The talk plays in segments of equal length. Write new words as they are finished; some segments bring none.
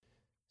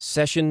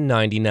Session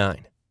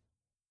 99,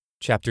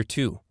 Chapter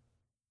 2,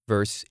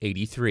 Verse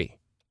 83.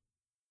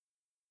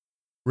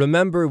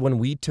 Remember when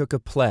we took a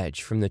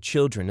pledge from the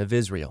children of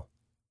Israel.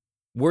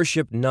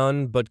 Worship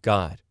none but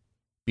God.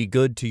 Be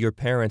good to your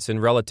parents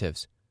and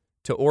relatives,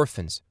 to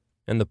orphans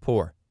and the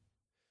poor.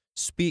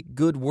 Speak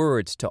good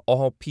words to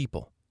all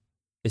people.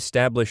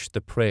 Establish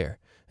the prayer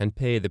and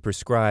pay the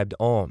prescribed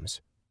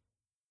alms.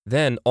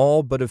 Then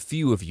all but a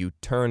few of you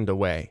turned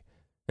away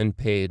and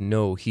paid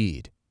no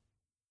heed.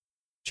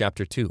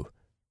 Chapter 2,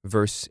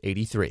 Verse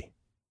 83.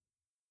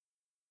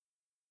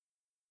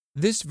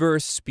 This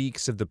verse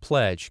speaks of the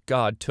pledge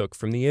God took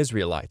from the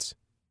Israelites.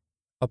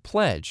 A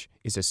pledge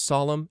is a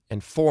solemn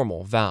and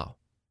formal vow.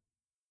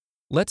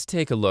 Let's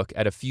take a look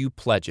at a few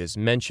pledges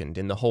mentioned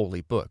in the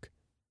Holy Book.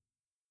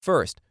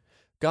 First,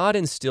 God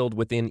instilled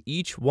within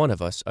each one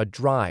of us a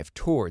drive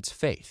towards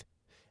faith,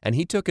 and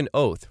He took an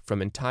oath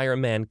from entire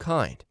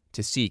mankind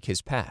to seek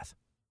His path.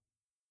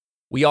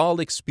 We all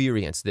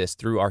experience this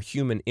through our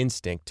human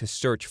instinct to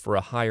search for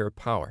a higher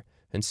power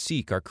and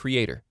seek our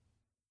Creator.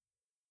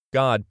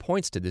 God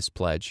points to this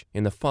pledge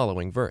in the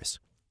following verse.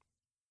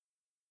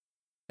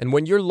 And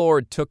when your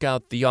Lord took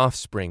out the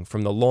offspring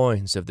from the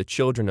loins of the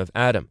children of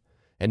Adam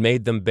and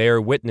made them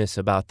bear witness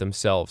about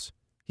themselves,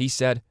 He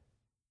said,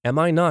 Am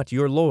I not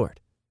your Lord?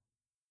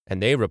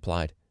 And they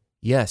replied,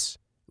 Yes,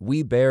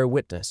 we bear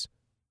witness.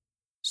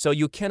 So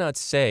you cannot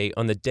say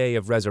on the day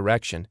of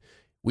resurrection,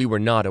 We were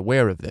not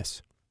aware of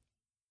this.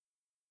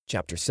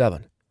 Chapter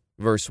 7,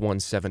 verse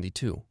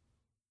 172.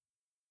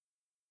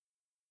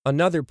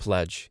 Another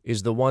pledge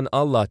is the one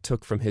Allah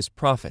took from His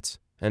prophets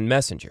and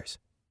messengers,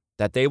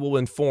 that they will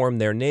inform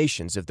their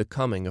nations of the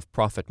coming of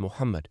Prophet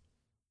Muhammad,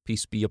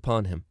 peace be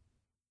upon him.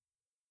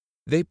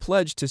 They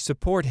pledge to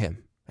support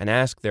him and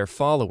ask their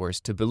followers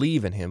to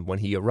believe in him when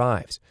he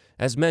arrives,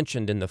 as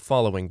mentioned in the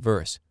following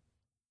verse.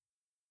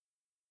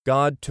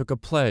 God took a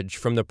pledge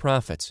from the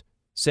prophets,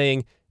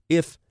 saying,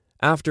 If,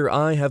 after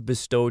I have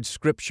bestowed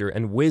scripture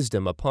and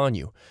wisdom upon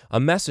you,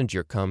 a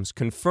messenger comes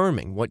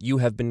confirming what you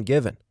have been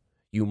given,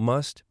 you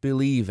must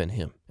believe in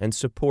him and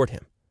support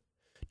him.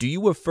 Do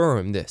you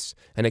affirm this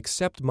and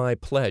accept my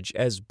pledge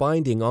as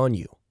binding on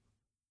you?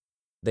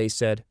 They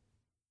said,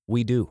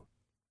 We do.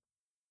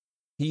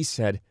 He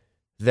said,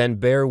 Then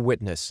bear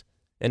witness,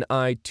 and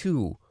I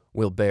too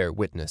will bear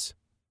witness.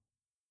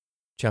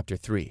 Chapter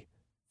 3,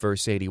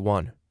 verse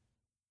 81.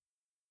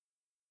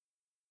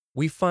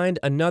 We find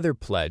another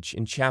pledge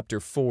in chapter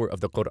 4 of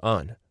the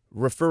Quran,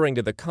 referring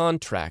to the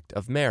contract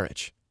of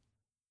marriage.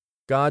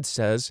 God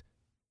says,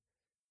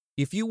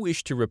 If you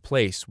wish to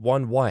replace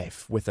one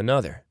wife with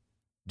another,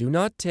 do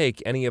not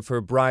take any of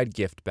her bride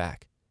gift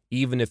back,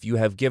 even if you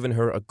have given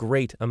her a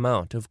great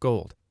amount of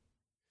gold.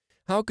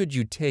 How could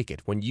you take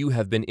it when you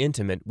have been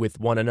intimate with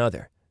one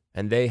another,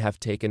 and they have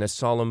taken a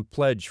solemn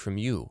pledge from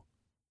you?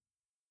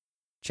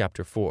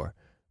 Chapter 4,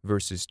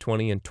 verses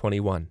 20 and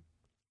 21.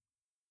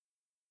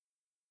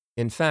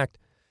 In fact,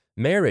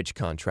 marriage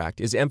contract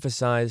is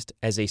emphasized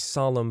as a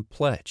solemn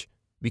pledge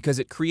because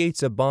it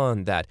creates a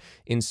bond that,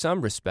 in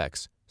some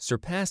respects,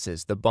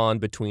 surpasses the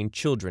bond between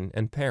children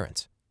and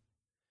parents.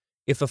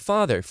 If a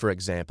father, for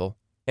example,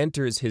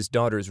 enters his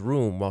daughter's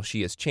room while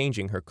she is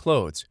changing her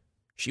clothes,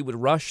 she would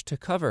rush to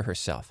cover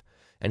herself,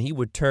 and he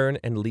would turn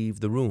and leave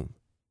the room.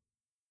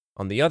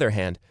 On the other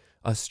hand,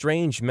 a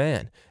strange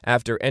man,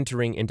 after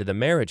entering into the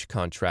marriage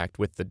contract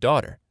with the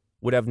daughter,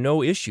 would have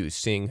no issues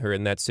seeing her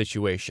in that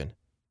situation.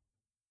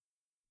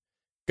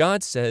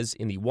 God says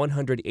in the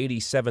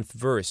 187th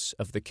verse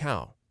of the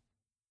Cow,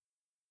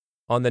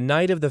 On the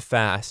night of the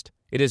fast,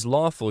 it is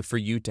lawful for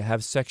you to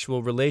have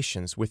sexual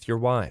relations with your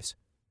wives.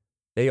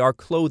 They are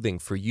clothing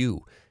for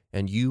you,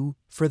 and you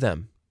for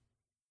them.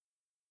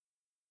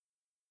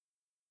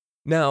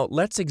 Now,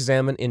 let's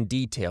examine in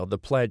detail the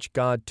pledge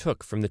God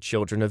took from the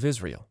children of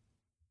Israel.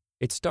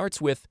 It starts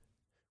with,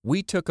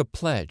 We took a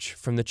pledge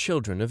from the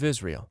children of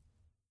Israel.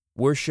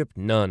 Worship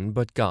none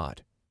but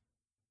God.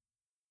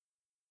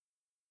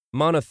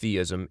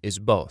 Monotheism is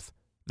both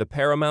the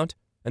paramount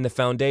and the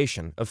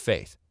foundation of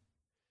faith.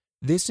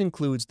 This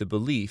includes the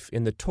belief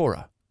in the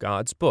Torah,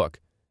 God's book,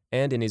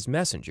 and in His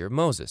messenger,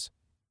 Moses.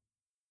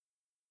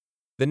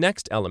 The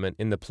next element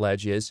in the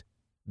pledge is,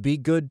 Be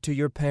good to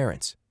your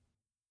parents.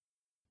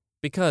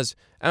 Because,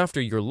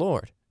 after your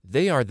Lord,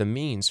 they are the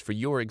means for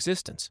your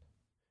existence.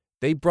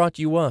 They brought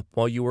you up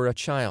while you were a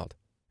child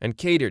and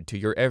catered to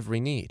your every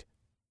need.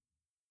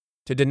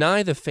 To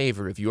deny the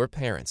favor of your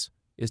parents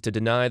is to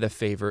deny the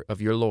favor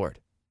of your Lord.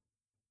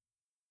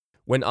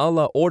 When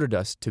Allah ordered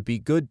us to be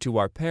good to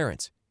our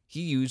parents,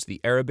 He used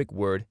the Arabic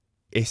word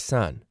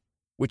ihsan,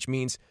 which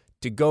means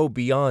to go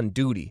beyond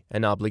duty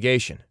and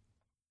obligation.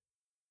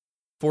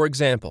 For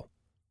example,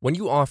 when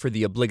you offer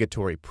the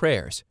obligatory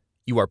prayers,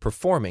 you are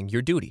performing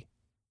your duty.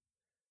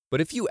 But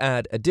if you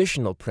add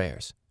additional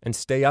prayers and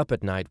stay up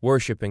at night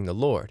worshiping the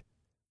Lord,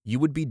 you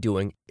would be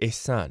doing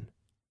ihsan.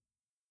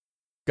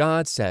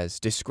 God says,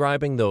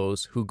 describing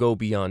those who go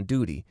beyond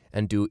duty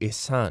and do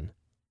ihsan,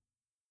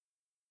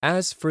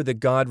 As for the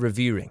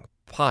God-revering,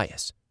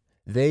 pious,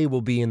 they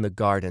will be in the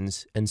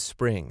gardens and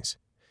springs.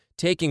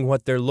 taking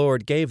what their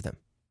Lord gave them,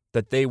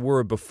 that they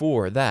were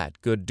before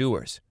that good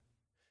doers,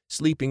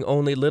 sleeping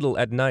only little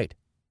at night,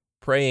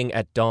 praying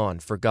at dawn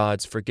for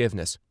God's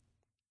forgiveness,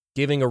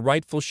 giving a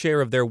rightful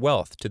share of their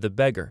wealth to the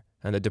beggar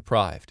and the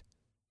deprived.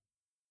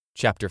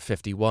 Chapter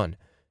 51,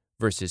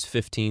 verses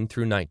 15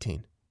 through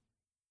 19.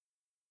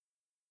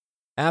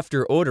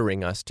 After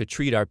ordering us to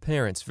treat our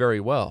parents very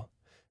well,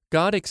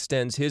 God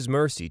extends His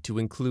mercy to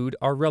include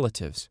our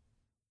relatives.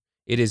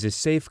 It is a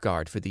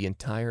safeguard for the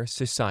entire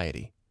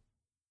society.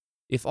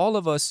 If all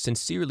of us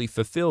sincerely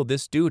fulfill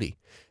this duty,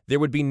 there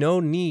would be no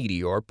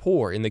needy or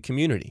poor in the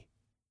community.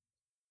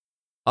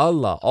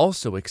 Allah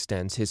also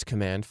extends His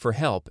command for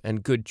help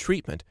and good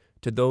treatment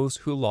to those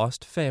who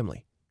lost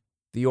family,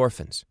 the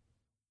orphans.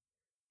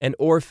 An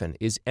orphan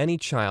is any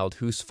child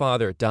whose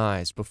father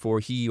dies before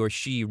he or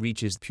she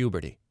reaches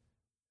puberty.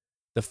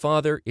 The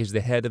father is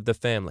the head of the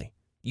family,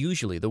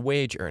 usually the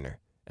wage earner,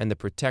 and the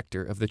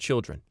protector of the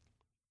children.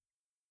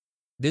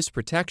 This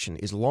protection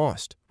is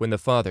lost when the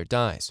father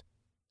dies.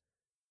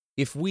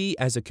 If we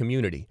as a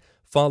community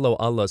follow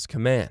Allah's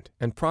command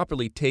and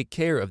properly take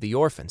care of the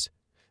orphans,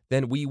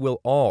 then we will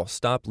all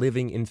stop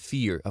living in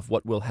fear of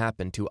what will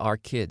happen to our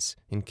kids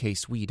in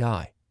case we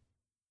die.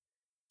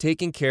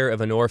 Taking care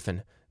of an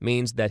orphan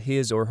means that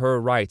his or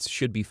her rights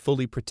should be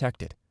fully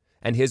protected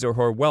and his or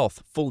her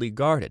wealth fully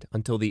guarded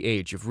until the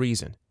age of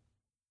reason.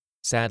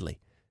 Sadly,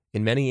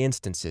 in many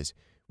instances,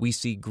 we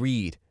see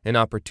greed and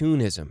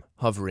opportunism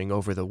hovering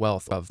over the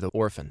wealth of the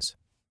orphans.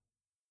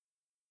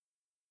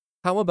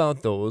 How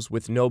about those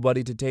with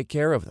nobody to take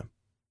care of them?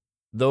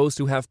 Those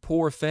who have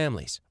poor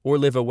families or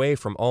live away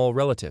from all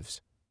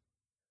relatives?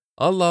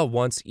 Allah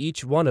wants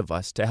each one of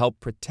us to help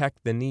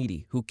protect the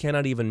needy who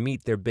cannot even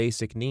meet their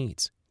basic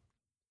needs.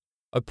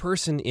 A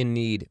person in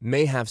need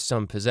may have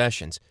some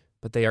possessions,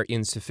 but they are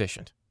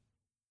insufficient.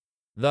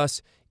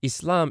 Thus,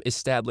 Islam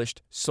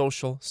established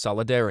social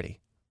solidarity.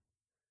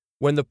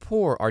 When the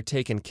poor are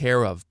taken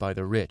care of by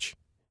the rich,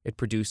 it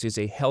produces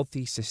a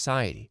healthy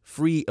society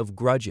free of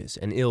grudges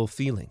and ill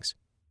feelings.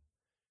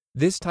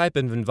 This type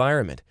of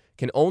environment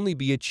can only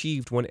be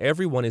achieved when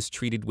everyone is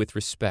treated with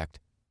respect.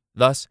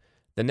 Thus,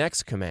 the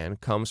next command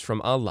comes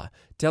from Allah,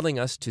 telling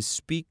us to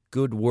speak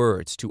good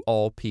words to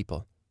all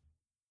people.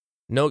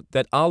 Note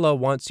that Allah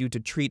wants you to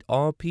treat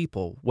all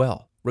people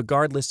well,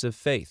 regardless of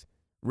faith,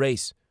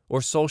 race,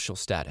 or social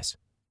status.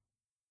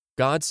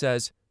 God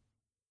says,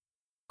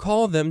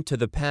 "Call them to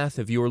the path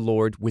of your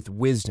Lord with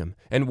wisdom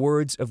and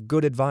words of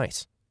good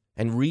advice,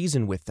 and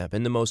reason with them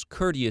in the most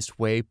courteous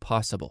way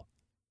possible.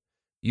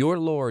 Your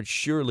Lord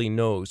surely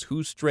knows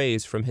who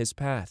strays from His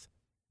path,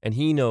 and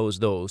He knows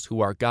those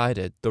who are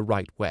guided the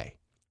right way."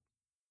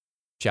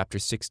 Chapter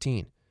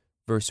 16,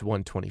 verse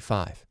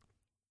 125.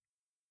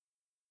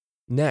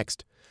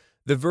 Next,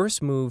 the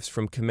verse moves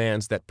from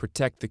commands that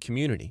protect the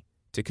community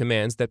to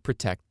commands that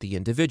protect the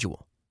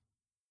individual.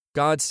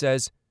 God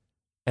says,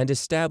 "And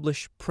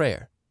establish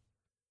prayer."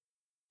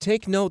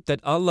 Take note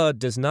that Allah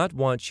does not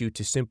want you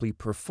to simply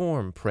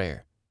perform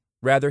prayer.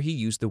 Rather, He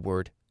used the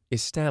word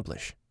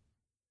establish.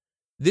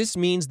 This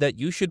means that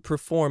you should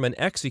perform and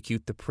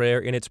execute the prayer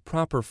in its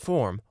proper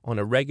form on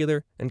a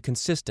regular and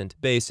consistent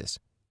basis.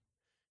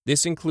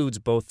 This includes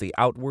both the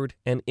outward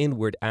and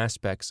inward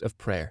aspects of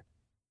prayer.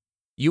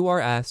 You are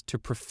asked to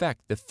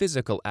perfect the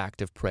physical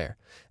act of prayer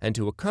and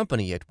to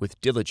accompany it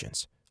with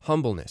diligence,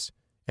 humbleness,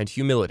 and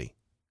humility.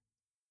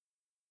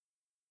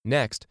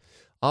 Next,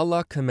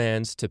 Allah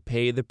commands to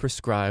pay the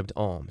prescribed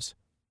alms.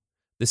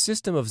 The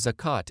system of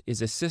zakat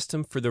is a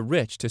system for the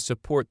rich to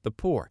support the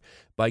poor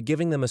by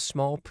giving them a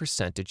small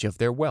percentage of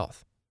their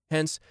wealth.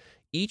 Hence,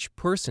 each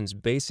person's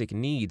basic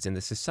needs in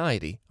the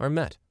society are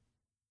met.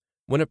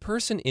 When a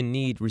person in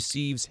need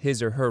receives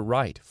his or her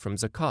right from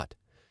zakat,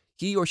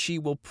 he or she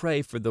will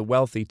pray for the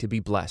wealthy to be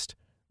blessed,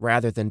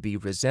 rather than be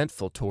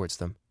resentful towards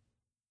them.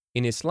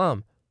 In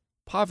Islam,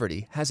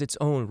 poverty has its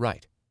own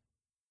right.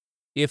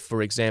 If,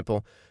 for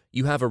example,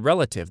 you have a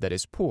relative that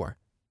is poor,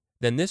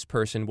 then this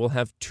person will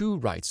have two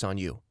rights on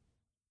you,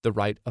 the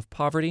right of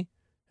poverty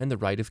and the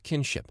right of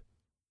kinship.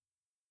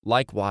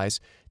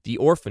 Likewise, the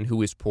orphan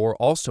who is poor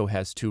also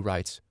has two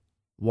rights,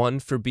 one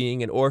for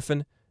being an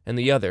orphan and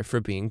the other for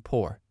being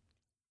poor.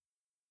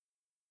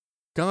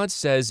 God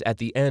says at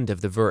the end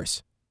of the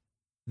verse,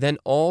 "Then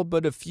all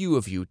but a few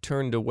of you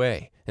turned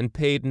away and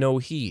paid no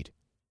heed,"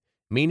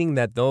 meaning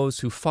that those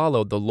who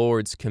followed the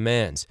Lord's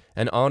commands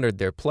and honored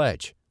their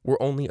pledge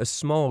were only a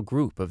small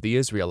group of the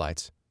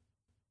Israelites.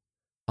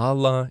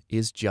 Allah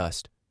is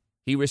just.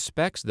 He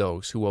respects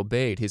those who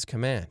obeyed His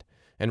command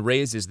and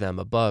raises them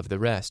above the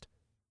rest.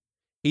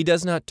 He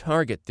does not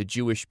target the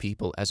Jewish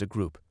people as a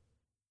group.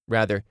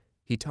 Rather,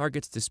 He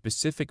targets the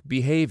specific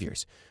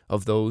behaviors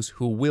of those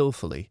who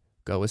willfully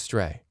go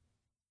astray.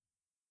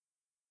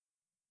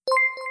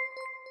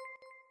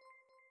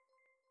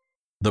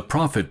 The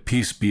Prophet,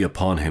 peace be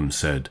upon him,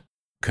 said,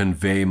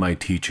 "Convey my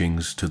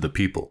teachings to the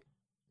people,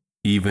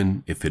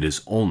 even if it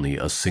is only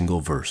a single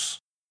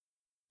verse."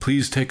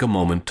 Please take a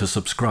moment to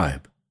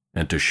subscribe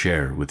and to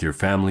share with your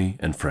family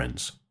and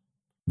friends.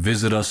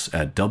 Visit us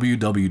at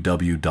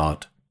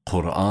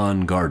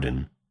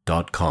www.qurangarden.com.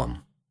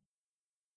 godrevering.com.